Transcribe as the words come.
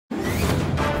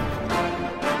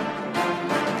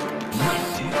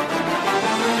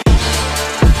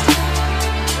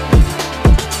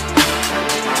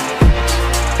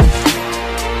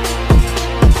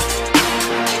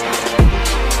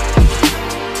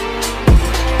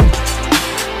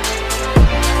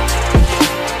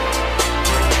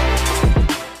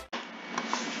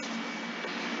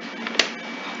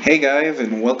Hey guys,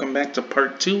 and welcome back to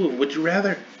part 2 of Would You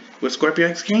Rather with Scorpio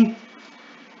X King.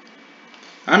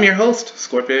 I'm your host,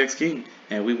 Scorpio X King,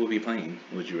 and we will be playing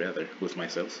Would You Rather with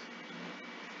myself.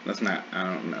 I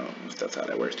don't know if that's how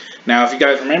that works. Now, if you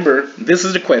guys remember, this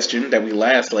is the question that we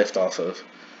last left off of,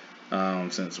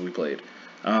 since we played.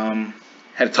 Had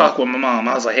a talk with my mom.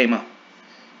 I was like, hey mom,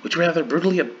 would you rather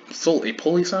brutally assault a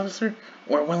police officer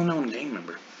or a well-known gang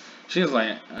member? She was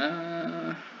like,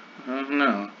 I don't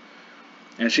know.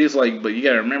 And she's like, but you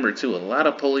gotta remember too, a lot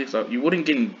of you wouldn't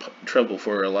get in trouble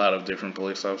for a lot of different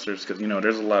police officers because,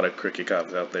 there's a lot of crooked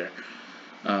cops out there.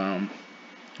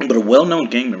 But a well-known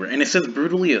gang member, and it says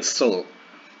brutally assault.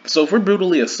 So if we're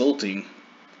brutally assaulting,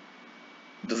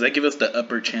 does that give us the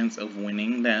upper chance of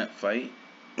winning that fight?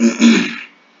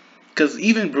 Because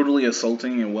even brutally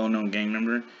assaulting a well-known gang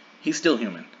member, he's still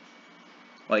human.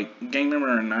 Like, gang member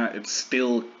or not, it's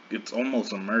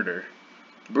almost a murder.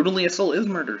 Brutally assault is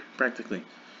murder, practically.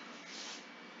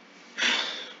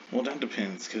 Well, that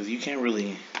depends, because you can't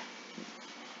really...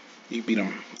 You beat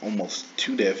them almost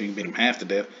to death, you can beat them half to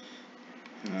death.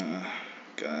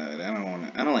 God,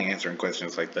 I don't like answering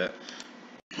questions like that.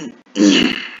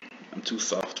 I'm too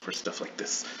soft for stuff like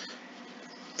this.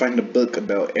 Find a book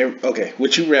about... Okay,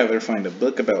 would you rather find a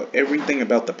book about everything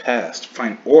about the past,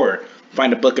 or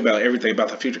find a book about everything about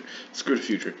the future? Screw the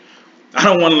future. I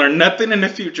don't want to learn nothing in the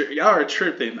future. Y'all are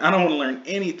tripping. I don't want to learn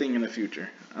anything in the future.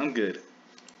 I'm good.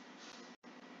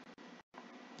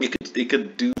 It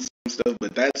could do some stuff,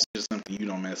 but that's just something you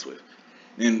don't mess with.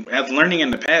 And as learning in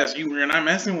the past, you're not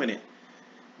messing with it.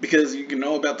 Because you can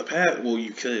know about the past. Well,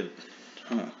 you could.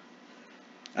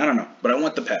 I don't know. But I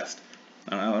want the past.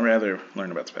 I'd rather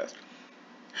learn about the past.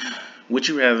 Would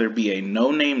you rather be a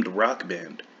no-named rock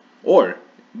band or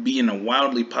be in a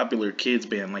wildly popular kids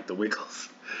band like the Wiggles?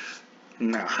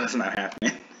 No, that's not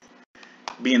happening.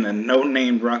 Being a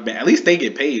no-named rock band. At least they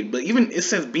get paid. But even it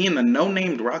says being a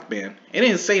no-named rock band. It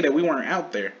didn't say that we weren't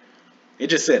out there.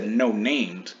 It just said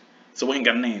no-named. So we ain't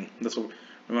got a name. That's what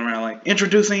we're going around like.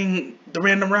 Introducing the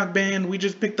random rock band we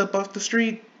just picked up off the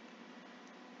street.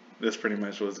 That's pretty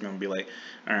much what it's going to be like.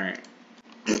 Alright.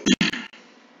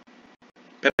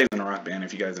 Pepe's in a rock band,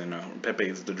 if you guys didn't know. Pepe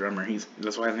is the drummer.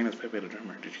 That's why his name is Pepe the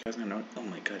drummer. Did you guys not know? Oh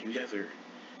my god, you guys are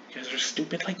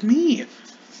stupid like me.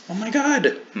 Oh my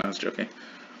god. No, I was joking.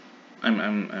 I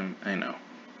know.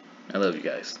 I love you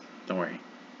guys. Don't worry.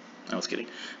 I was kidding.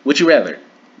 Would you rather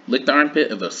lick the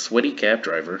armpit of a sweaty cab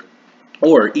driver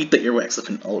or eat the earwax of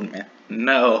an old man?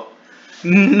 No.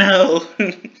 No.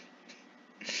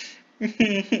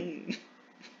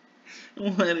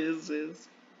 What is this?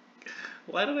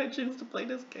 Why did I choose to play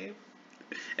this game?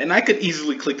 And I could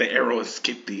easily click the arrow and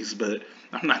skip these, but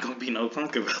I'm not going to be no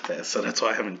punk about that, so that's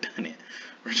why I haven't done it.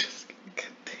 We're just God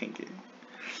dang it.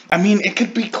 I mean, it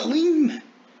could be clean.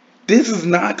 This is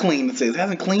not clean. It says it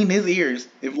hasn't cleaned his ears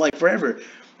in like forever.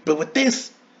 But with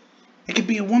this, it could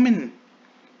be a woman.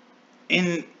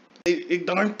 And the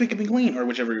armpit could be clean, or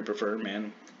whichever you prefer,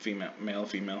 man, female, male,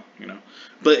 female,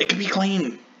 But it could be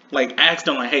clean. Like, ask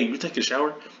them, like, hey, you take a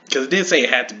shower? Because it didn't say it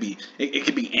had to be. It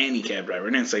could be any cab driver.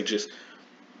 It didn't say just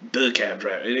the cab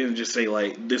driver. It didn't just say,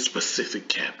 like, this specific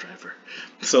cab driver.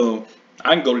 So,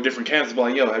 I can go to different cabs and be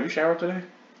like, yo, have you showered today?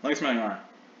 Let me smell your arm.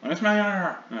 Let me smell your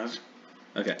arm. No,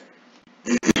 okay.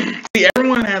 See,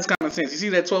 everyone has common sense. You see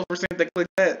that 12% that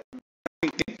clicked that?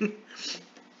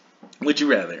 Would you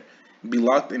rather be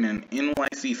locked in an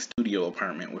NYC studio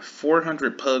apartment with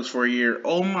 400 pugs for a year?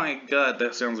 Oh my god,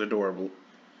 that sounds adorable.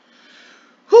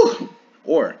 Whew.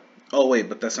 Or, oh wait,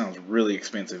 but that sounds really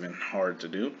expensive and hard to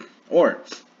do. Or,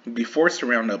 be forced to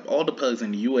round up all the pugs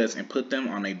in the US and put them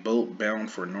on a boat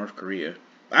bound for North Korea.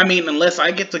 I mean, unless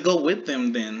I get to go with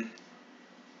them, then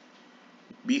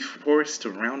be forced to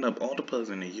round up all the pugs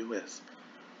in the US.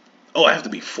 Oh, I have to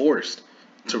be forced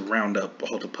to round up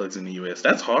all the pugs in the US.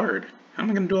 That's hard. How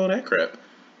am I going to do all that crap?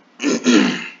 We're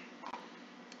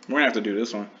going to have to do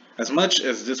this one. As much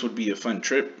as this would be a fun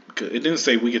trip, it didn't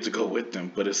say we get to go with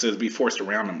them, but it says be forced to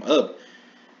round them up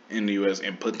in the US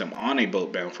and put them on a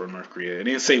boat bound for North Korea. It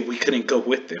didn't say we couldn't go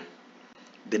with them.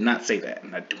 It did not say that,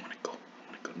 and I do want to go.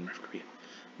 I want to go to North Korea.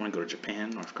 I want to go to Japan,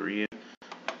 North Korea,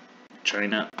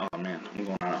 China. Oh man, I'm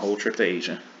going on a whole trip to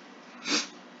Asia.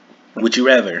 Would you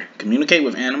rather communicate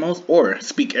with animals or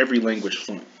speak every language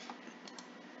fluent?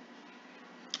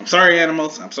 I'm sorry,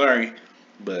 animals. I'm sorry,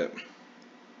 but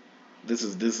this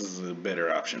is a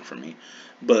better option for me.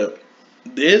 But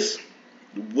this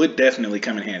would definitely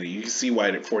come in handy. You can see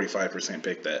why 45%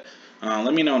 picked that.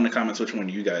 Let me know in the comments which one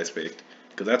you guys picked,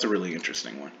 because that's a really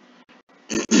interesting one.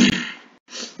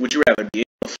 Would you rather be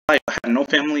able to fly but have no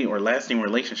family or lasting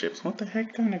relationships? What the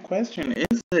heck kind of question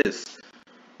is this?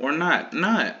 or not.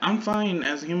 Not. I'm fine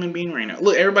as a human being right now.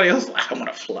 Look, everybody else, I want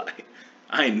to fly.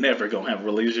 I ain't never gonna have a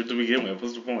relationship to begin with.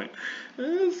 What's the point?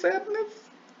 Sadness.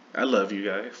 I love you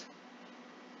guys.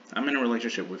 I'm in a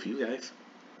relationship with you guys.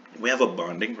 We have a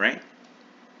bonding, right?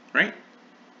 Right?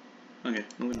 Okay,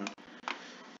 moving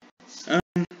on.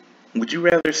 Would you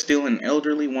rather steal an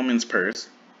elderly woman's purse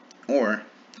or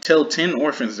tell 10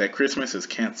 orphans that Christmas is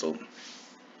canceled?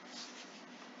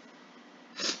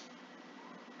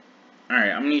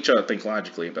 Alright, I'm gonna need y'all to think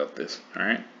logically about this,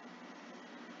 alright?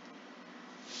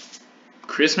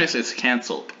 Christmas is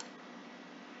canceled.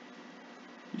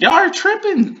 Y'all are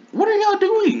tripping. What are y'all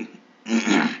doing?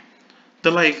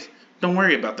 They're like, don't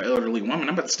worry about the elderly woman.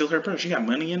 I'm about to steal her purse. She got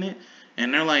money in it.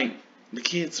 And they're like, the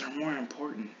kids are more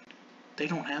important. They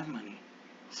don't have money.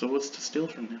 So what's to steal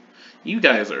from them? You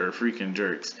guys are freaking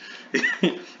jerks.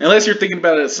 Unless you're thinking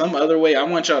about it some other way, I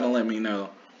want y'all to let me know.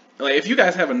 Like, if you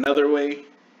guys have another way,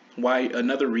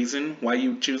 another reason why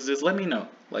you choose this, let me know.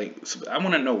 Like, I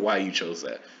want to know why you chose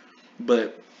that.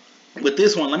 But with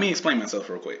this one, let me explain myself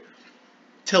real quick.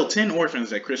 Tell 10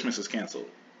 orphans that Christmas is canceled.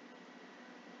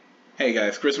 Hey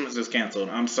guys, Christmas is canceled.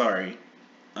 I'm sorry.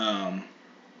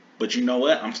 But you know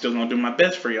what? I'm still going to do my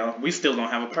best for y'all. We still going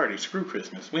to have a party. Screw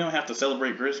Christmas. We don't have to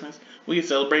celebrate Christmas. We can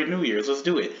celebrate New Year's. Let's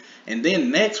do it. And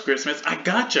then next Christmas, I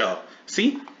got y'all.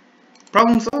 See?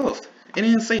 Problem solved. It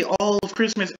didn't say all of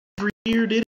Christmas every year,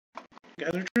 did it? You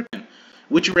guys are tripping.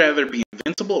 Would you rather be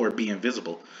invincible or be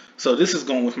invisible? So this is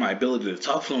going with my ability to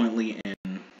talk fluently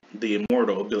and the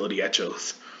immortal ability I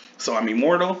chose. So I'm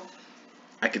immortal.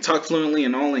 I can talk fluently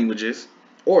in all languages.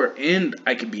 And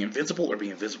I could be invincible or be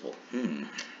invisible.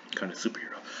 Kind of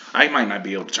superhero. I might not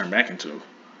be able to turn back into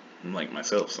like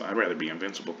myself, so I'd rather be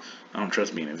invincible. I don't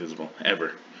trust being invisible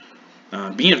ever.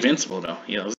 Be invincible though.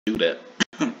 Yeah, let's do that.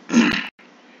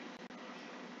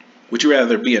 Would you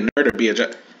rather be a nerd or be a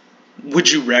jock? Would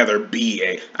you rather be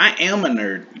a? I am a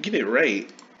nerd. Get it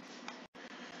right.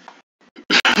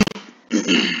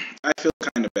 I feel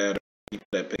kind of bad about people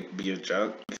that pick be a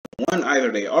jock. One,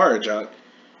 either they are a jock,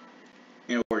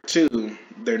 or two,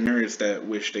 they're nerds that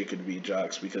wish they could be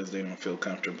jocks because they don't feel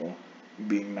comfortable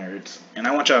being nerds. And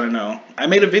I want y'all to know, I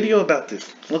made a video about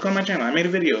this. Look on my channel. I made a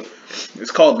video.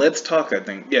 It's called Let's Talk, I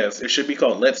think. Yes, it should be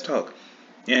called Let's Talk.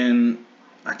 And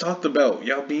I talked about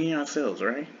y'all being yourselves,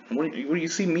 right? What do you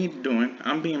see me doing?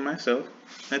 I'm being myself.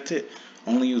 That's it.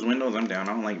 Only use Windows. I'm down.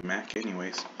 I don't like Mac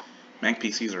anyways. Mac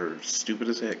PCs are stupid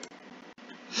as heck.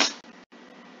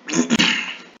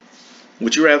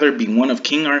 Would you rather be one of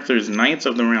King Arthur's Knights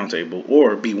of the Round Table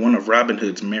or be one of Robin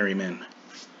Hood's merry men?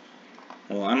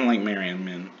 Well, I don't like marrying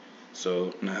men,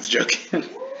 so no, it's joking.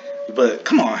 But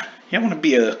come on, y'all want to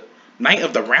be a Knight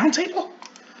of the Round Table?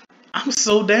 I'm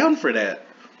so down for that.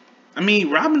 I mean,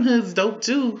 Robin Hood's dope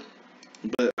too,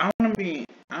 but I want to be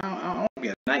a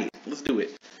knight. Let's do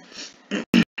it.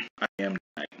 I am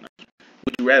a knight.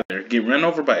 Would you rather get run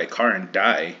over by a car and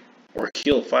die, or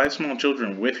kill 5 small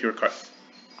children with your car?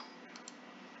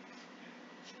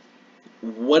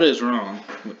 What is wrong?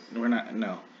 We're not.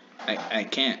 No, I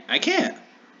can't.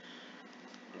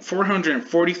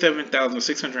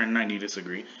 447,690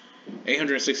 disagree.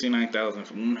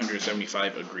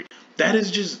 869,175 agree. That is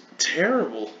just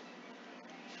terrible.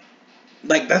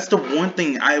 Like, that's the one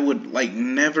thing I would like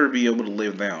never be able to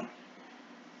live down.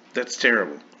 That's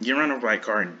terrible. You run over by a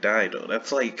car and die though.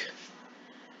 That's like,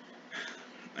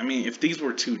 I mean, if these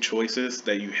were two choices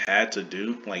that you had to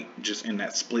do, like just in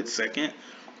that split second,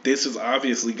 this is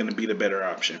obviously going to be the better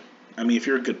option. I mean, if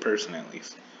you're a good person at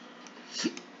least.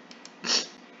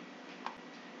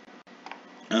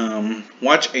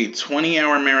 Watch a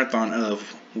 20-hour marathon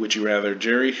of, would you rather,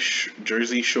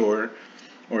 Jersey Shore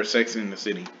or Sex in the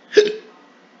City?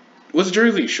 What's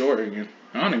Jersey Shore again?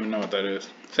 I don't even know what that is.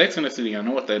 Sex in the City, I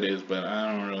know what that is, but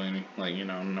I don't really, like,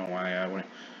 know why I went.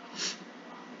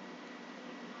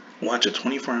 Watch a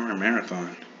 24-hour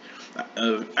marathon.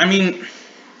 I mean,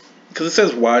 because it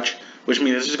says watch, which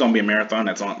means it's just going to be a marathon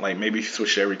that's on, like, maybe if you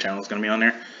switch to every channel, it's going to be on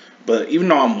there. But even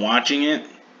though I'm watching it,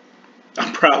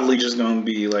 I'm probably just going to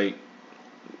be, like,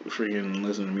 freaking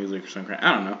listening to music or something.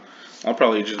 I don't know. I'll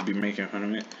probably just be making fun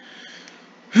of it.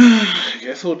 I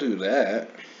guess we'll do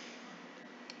that.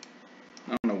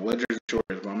 I don't know what Jersey Shore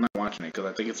is, but I'm not watching it because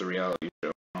I think it's a reality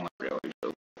show. I don't like reality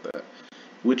shows like that.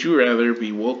 Would you rather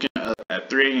be woken up at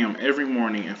 3 a.m. every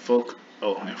morning and forced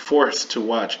to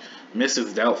watch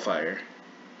Mrs. Doubtfire?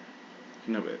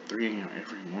 At 3 a.m.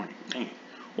 every morning. Dang.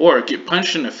 Or get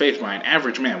punched in the face by an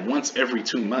average man once every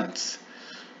 2 months.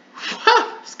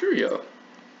 Screw y'all.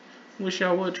 Wish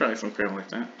y'all would try some crap like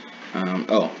that.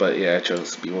 But yeah, I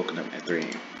chose to be woken up at 3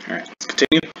 a.m. Alright, let's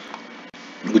continue.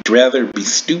 Would you rather be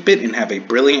stupid and have a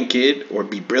brilliant kid, or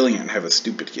be brilliant and have a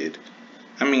stupid kid?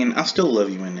 I mean, I'll still love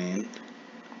you in the end.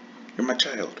 You're my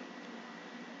child.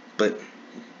 But,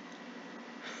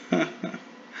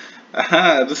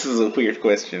 this is a weird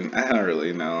question. I don't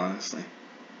really know, honestly.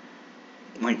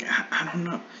 Like, I don't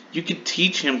know. You could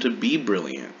teach him to be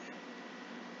brilliant.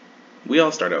 We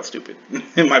all start out stupid.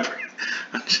 I'm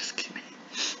just kidding.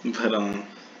 But,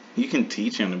 you can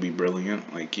teach him to be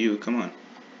brilliant, like you. Come on.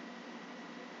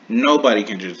 Nobody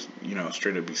can just,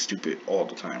 straight up be stupid all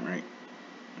the time, right?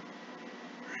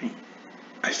 Right.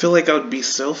 I feel like I would be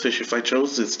selfish if I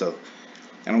chose this stuff.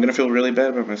 And I'm gonna feel really bad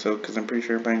about myself because I'm pretty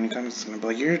sure everybody in the comments is gonna be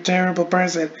like, "You're a terrible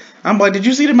person." I'm like, "Did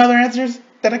you see the other answers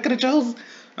that I could have chose?"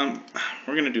 We're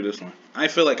gonna do this one. I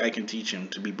feel like I can teach him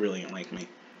to be brilliant like me.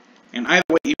 And either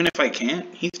way, even if I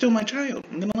can't, he's still my child.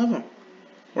 I'm gonna love him.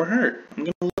 Or her. I'm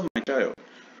gonna love my child.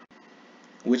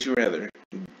 Would you rather?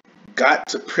 Got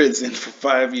to prison for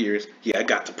 5 years. Yeah, I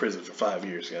got to prison for 5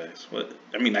 years, guys. What?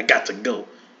 I mean, I got to go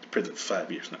to prison for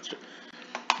 5 years. Not sure.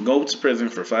 Go to prison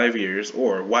for 5 years,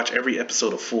 or watch every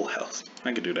episode of Full House.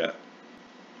 I could do that.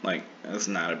 Like, that's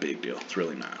not a big deal. It's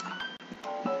really not.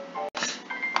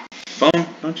 Phone,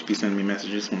 don't you be sending me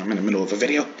messages when I'm in the middle of a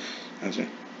video.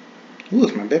 Ooh,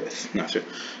 it's my babies. Not sure.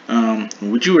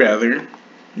 Would you rather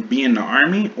be in the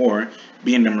Army or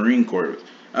be in the Marine Corps?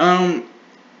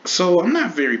 So I'm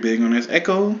not very big on this.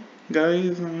 Echo,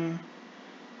 guys. I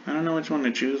don't know which one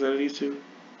to choose out of these two.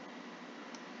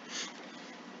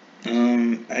 I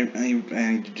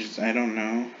don't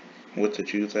know what to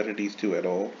choose out of these two at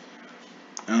all.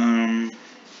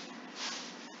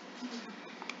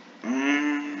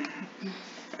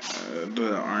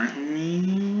 The Army.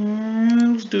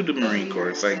 Let's do the Marine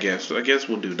Corps, I guess. I guess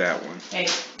we'll do that one. Hey.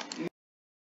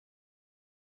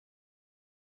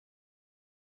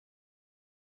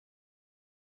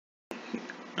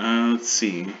 Let's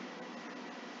see.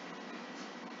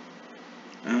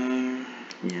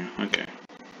 Yeah, okay.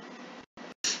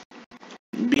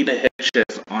 Be the head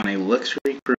chef on a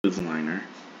luxury cruise liner,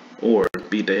 or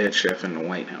be the head chef in the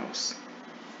White House.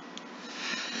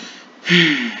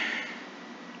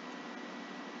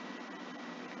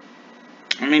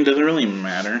 I mean, does it really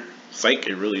matter? Psych,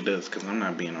 it really does, because I'm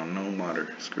not being on no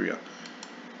water. Screw y'all.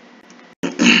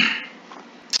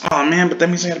 Oh man, but that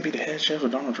means I gotta be the head chef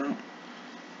of Donald Trump.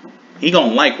 He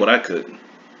gonna like what I cook.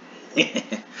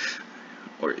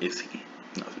 Or is he?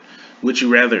 No. Would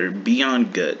you rather be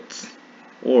on Guts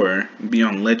or be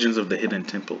on Legends of the Hidden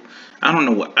Temple? I don't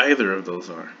know what either of those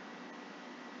are.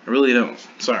 I really don't.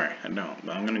 Sorry, I don't.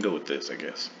 But I'm gonna go with this, I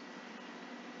guess.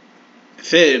 I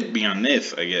said be on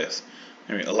this, I guess.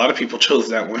 I mean, a lot of people chose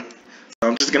that one, so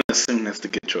I'm just gonna assume that's the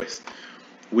good choice.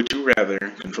 Would you rather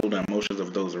control the emotions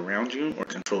of those around you or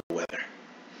control the weather?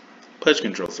 Pudge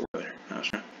controls the weather. Not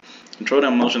sure. Control the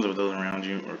emotions of those around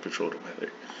you or control the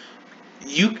weather.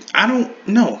 I don't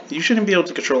know. You shouldn't be able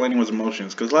to control anyone's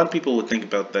emotions, because a lot of people would think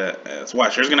about that as,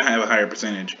 watch, there's going to have a higher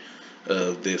percentage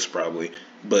of this probably,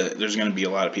 but there's going to be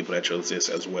a lot of people that chose this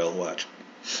as well. Watch.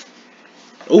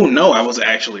 Oh no, I was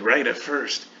actually right at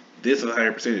first. This is a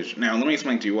higher percentage. Now let me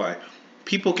explain to you why.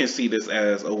 People can see this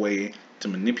as a way to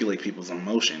manipulate people's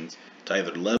emotions, to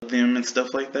either love them and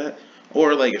stuff like that,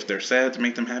 or like if they're sad, to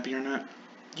make them happy or not.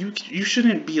 You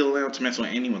shouldn't be allowed to mess with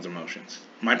anyone's emotions.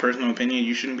 My personal opinion,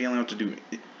 you shouldn't be allowed to do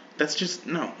it. That's just,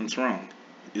 no, it's wrong.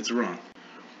 It's wrong.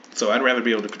 So I'd rather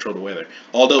be able to control the weather.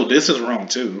 Although this is wrong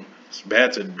too. It's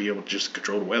bad to be able to just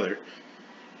control the weather.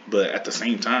 But at the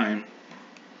same time,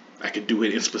 I could do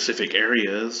it in specific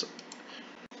areas.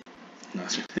 No,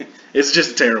 it's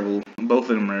just terrible. Both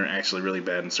of them are actually really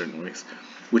bad in certain ways.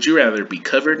 Would you rather be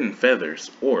covered in feathers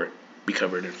or be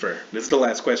covered in fur? This is the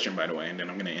last question, by the way, and then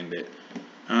I'm going to end it.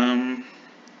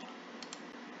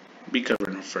 Be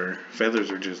covered in fur. Feathers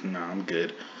are just, nah, I'm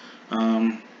good.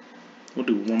 We'll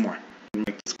do one more.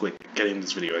 Make this quick. Get in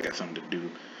this video. I got something to do.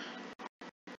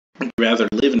 Would you rather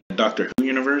live in the Doctor Who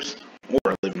universe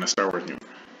or live in the Star Wars universe?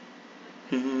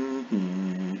 I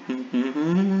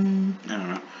don't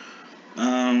know.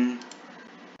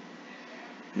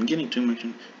 I'm getting too much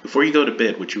in. Before you go to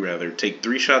bed, would you rather take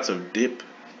 3 shots of dip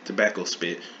tobacco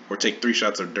spit or take 3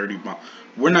 shots of dirty bomb?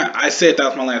 I said that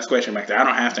was my last question back there. I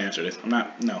don't have to answer this. I'm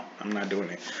not doing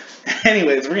it.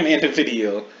 Anyways, we're gonna end the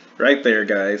video right there,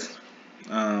 guys.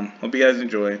 Hope you guys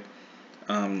enjoy.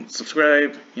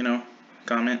 Subscribe,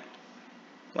 comment,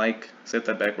 like, set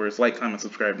that backwards, like, comment,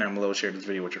 subscribe down below, share this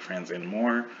video with your friends and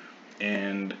more.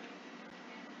 And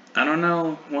I don't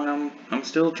know what I'm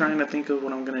still trying to think of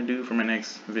what I'm gonna do for my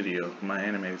next video, my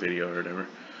anime video or whatever.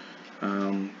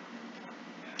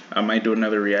 I might do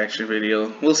another reaction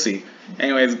video. We'll see.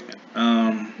 Anyways,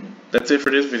 That's it for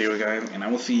this video, guys, and I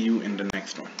will see you in the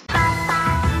next one.